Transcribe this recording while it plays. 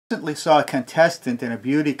Recently saw a contestant in a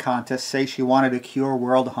beauty contest say she wanted to cure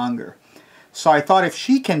world hunger. So I thought, if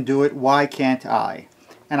she can do it, why can't I?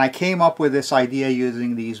 And I came up with this idea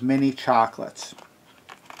using these mini chocolates.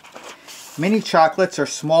 Mini chocolates are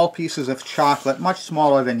small pieces of chocolate, much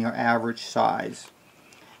smaller than your average size.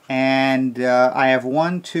 And I have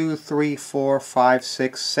 1, 2, 3, 4, 5,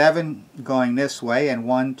 6, 7 going this way, and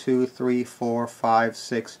 1, 2, 3, 4, 5,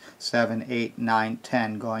 6, 7, 8, 9,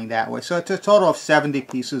 10 going that way. So it's a total of 70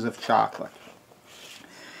 pieces of chocolate.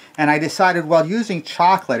 And I decided, well, using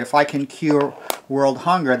chocolate, if I can cure world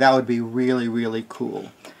hunger, that would be really, really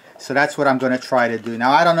cool. So that's what I'm going to try to do.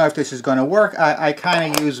 Now, I don't know if this is going to work. I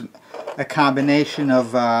kind of use a combination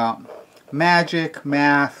of magic,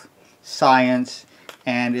 math, science,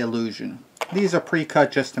 and illusion. These are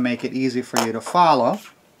pre-cut just to make it easy for you to follow.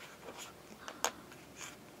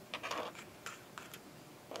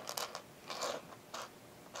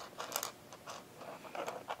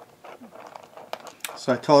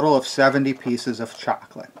 So a total of 70 pieces of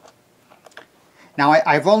chocolate. Now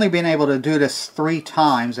I've only been able to do this 3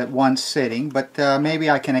 times at one sitting, but maybe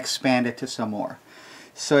I can expand it to some more.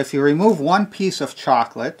 So if you remove one piece of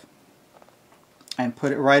chocolate and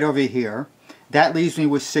put it right over here, that leaves me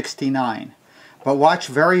with 69. But watch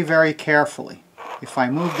very, very carefully. If I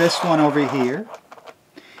move this one over here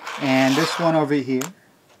and this one over here,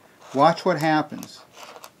 watch what happens.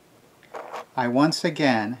 I once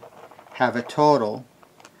again have a total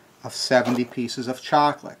of 70 pieces of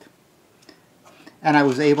chocolate. And I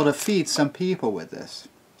was able to feed some people with this.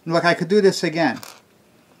 Look, I could do this again.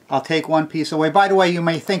 I'll take one piece away. By the way, you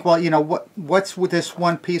may think, well, you know, what's with this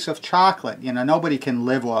one piece of chocolate? You know, nobody can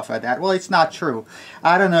live off of that. Well, it's not true.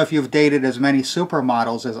 I don't know if you've dated as many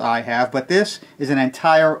supermodels as I have, but this is an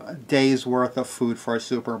entire day's worth of food for a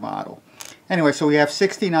supermodel. Anyway, so we have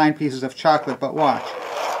 69 pieces of chocolate, but watch.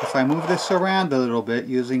 If I move this around a little bit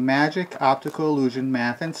using magic, optical illusion,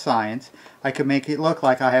 math, and science, I can make it look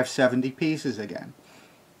like I have 70 pieces again.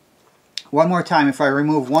 One more time, if I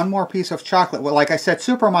remove one more piece of chocolate, well, like I said,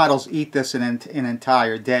 supermodels eat this in an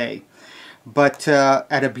entire day. But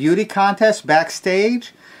at a beauty contest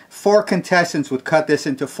backstage, 4 contestants would cut this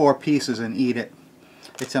into 4 pieces and eat it.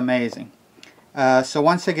 It's amazing. So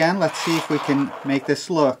once again, let's see if we can make this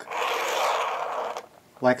look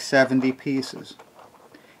like 70 pieces.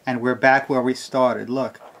 And we're back where we started.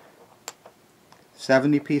 Look,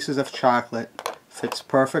 70 pieces of chocolate fits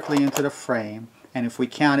perfectly into the frame. And if we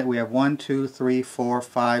count it, we have 1, 2, 3, 4,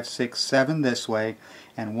 5, 6, 7 this way,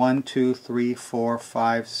 and 1, 2, 3, 4,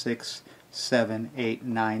 5, 6, 7, 8,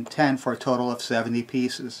 9, 10 for a total of 70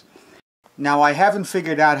 pieces. Now, I haven't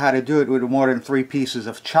figured out how to do it with more than 3 pieces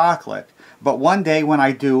of chocolate, but one day when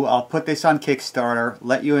I do, I'll put this on Kickstarter,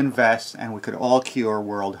 let you invest, and we could all cure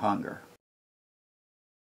world hunger.